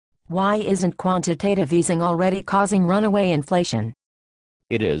Why isn't quantitative easing already causing runaway inflation?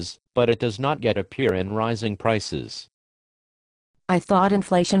 It is, but it does not yet appear in rising prices. I thought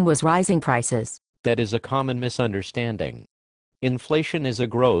inflation was rising prices. That is a common misunderstanding. Inflation is a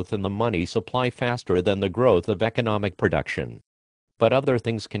growth in the money supply faster than the growth of economic production. But other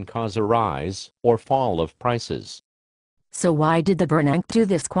things can cause a rise or fall of prices. So why did the bank do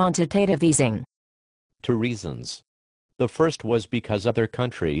this quantitative easing? Two reasons. The first was because other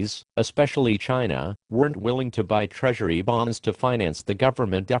countries, especially China, weren't willing to buy treasury bonds to finance the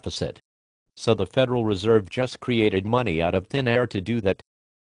government deficit. So the Federal Reserve just created money out of thin air to do that.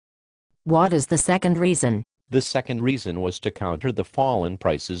 What is the second reason? The second reason was to counter the fall in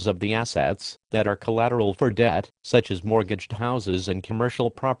prices of the assets that are collateral for debt, such as mortgaged houses and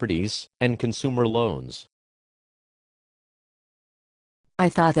commercial properties, and consumer loans. I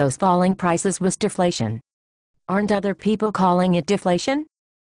thought those falling prices was deflation. Aren't other people calling it deflation?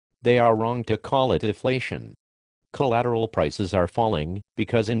 They are wrong to call it deflation. Collateral prices are falling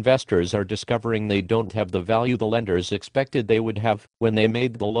because investors are discovering they don't have the value the lenders expected they would have when they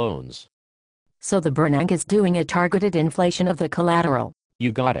made the loans. So the bank is doing a targeted inflation of the collateral.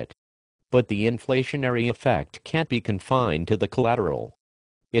 You got it. But the inflationary effect can't be confined to the collateral.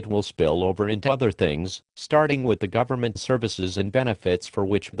 It will spill over into other things, starting with the government services and benefits for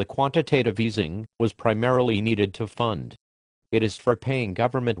which the quantitative easing was primarily needed to fund. It is for paying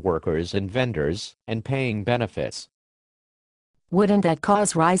government workers and vendors, and paying benefits. Wouldn't that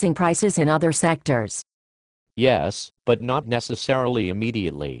cause rising prices in other sectors? Yes, but not necessarily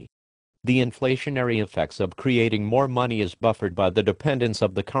immediately. The inflationary effects of creating more money is buffered by the dependence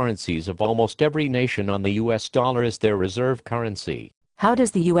of the currencies of almost every nation on the US dollar as their reserve currency. How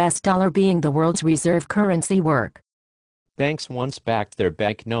does the US dollar being the world's reserve currency work? Banks once backed their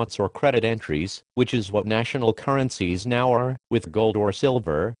banknotes or credit entries, which is what national currencies now are, with gold or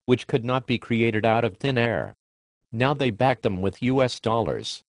silver, which could not be created out of thin air. Now they back them with US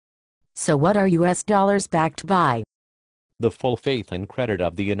dollars. So what are US dollars backed by? The full faith and credit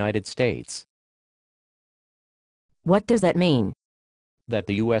of the United States. What does that mean? That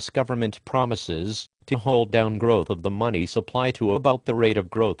the US government promises to hold down growth of the money supply to about the rate of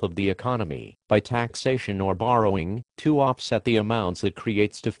growth of the economy by taxation or borrowing to offset the amounts it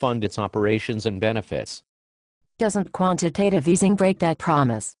creates to fund its operations and benefits. Doesn't quantitative easing break that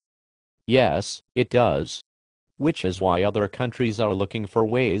promise? Yes, it does. Which is why other countries are looking for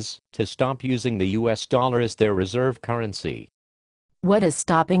ways to stop using the US dollar as their reserve currency. What is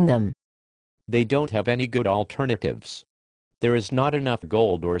stopping them? They don't have any good alternatives. There is not enough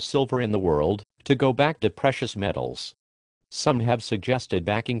gold or silver in the world to go back to precious metals. Some have suggested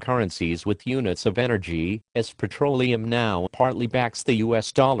backing currencies with units of energy, as petroleum now partly backs the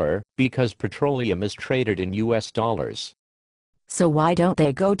US dollar because petroleum is traded in US dollars. So why don't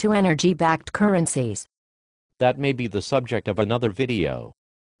they go to energy-backed currencies? That may be the subject of another video.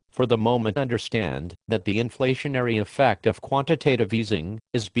 For the moment, understand that the inflationary effect of quantitative easing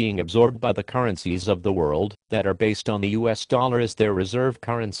is being absorbed by the currencies of the world that are based on the US dollar as their reserve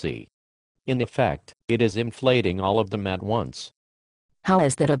currency. In effect, it is inflating all of them at once. How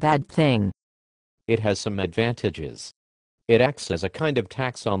is that a bad thing? It has some advantages. It acts as a kind of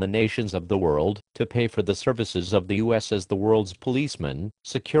tax on the nations of the world to pay for the services of the US as the world's policeman,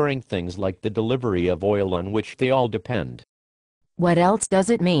 securing things like the delivery of oil on which they all depend. What else does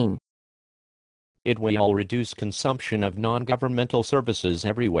it mean? It will reduce consumption of non-governmental services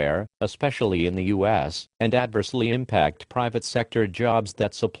everywhere, especially in the US, and adversely impact private sector jobs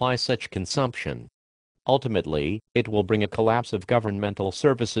that supply such consumption. Ultimately, it will bring a collapse of governmental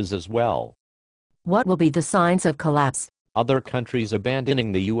services as well. What will be the signs of collapse? Other countries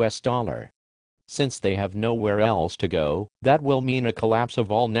abandoning the US dollar. Since they have nowhere else to go, that will mean a collapse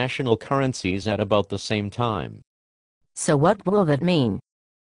of all national currencies at about the same time. So what will that mean?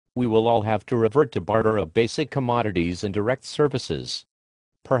 We will all have to revert to barter of basic commodities and direct services.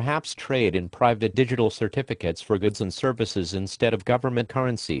 Perhaps trade in private digital certificates for goods and services instead of government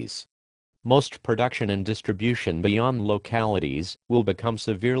currencies. Most production and distribution beyond localities will become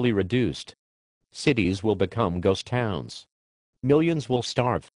severely reduced. Cities will become ghost towns. Millions will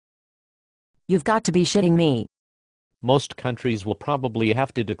starve. You've got to be shitting me. Most countries will probably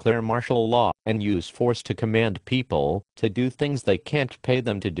have to declare martial law and use force to command people to do things they can't pay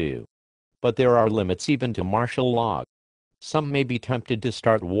them to do. But there are limits even to martial law. Some may be tempted to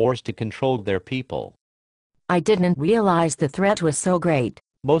start wars to control their people. I didn't realize the threat was so great.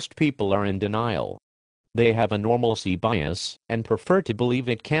 Most people are in denial. They have a normalcy bias and prefer to believe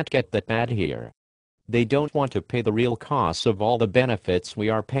it can't get that bad here. They don't want to pay the real costs of all the benefits we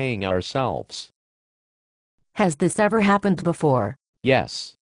are paying ourselves. Has this ever happened before?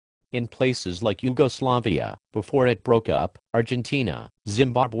 Yes. In places like Yugoslavia, before it broke up, Argentina,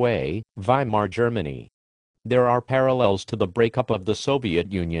 Zimbabwe, Weimar Germany. There are parallels to the breakup of the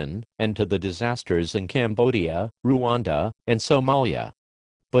Soviet Union, and to the disasters in Cambodia, Rwanda, and Somalia.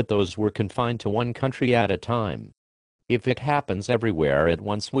 But those were confined to one country at a time. If it happens everywhere at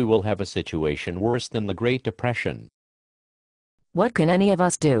once, we will have a situation worse than the Great Depression. What can any of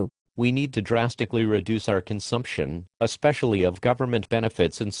us do? We need to drastically reduce our consumption, especially of government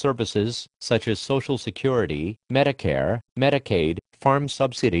benefits and services, such as Social Security, Medicare, Medicaid, farm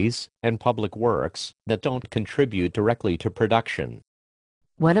subsidies, and public works, that don't contribute directly to production.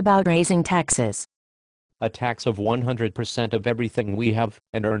 What about raising taxes? A tax of 100% of everything we have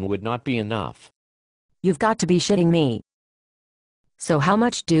and earn would not be enough. You've got to be shitting me. So how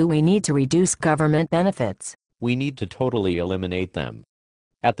much do we need to reduce government benefits? We need to totally eliminate them.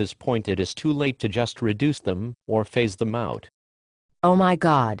 At this point, it is too late to just reduce them or phase them out. Oh my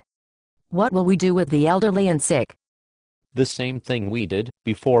God. What will we do with the elderly and sick? The same thing we did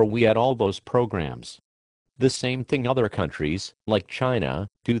before we had all those programs. The same thing other countries, like China,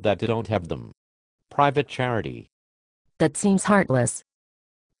 do that don't have them. Private charity. That seems heartless.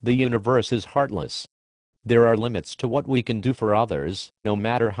 The universe is heartless. There are limits to what we can do for others, no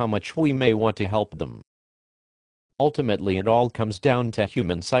matter how much we may want to help them. Ultimately, it all comes down to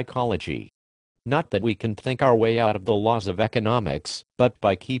human psychology. Not that we can think our way out of the laws of economics, but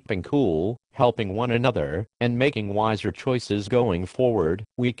by keeping cool, helping one another, and making wiser choices going forward,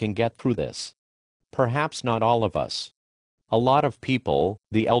 we can get through this. Perhaps not all of us. A lot of people,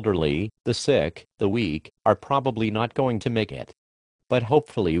 the elderly, the sick, the weak, are probably not going to make it. But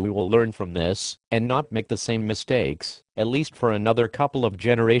hopefully we will learn from this, and not make the same mistakes, at least for another couple of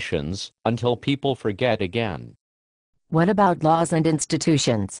generations, until people forget again. What about laws and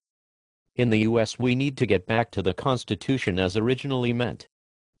institutions? In the US, we need to get back to the Constitution as originally meant.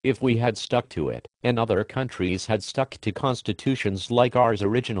 If we had stuck to it, and other countries had stuck to constitutions like ours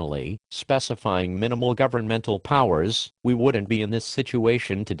originally, specifying minimal governmental powers, we wouldn't be in this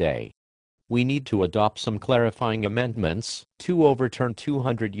situation today. We need to adopt some clarifying amendments to overturn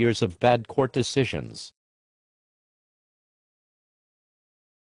 200 years of bad court decisions.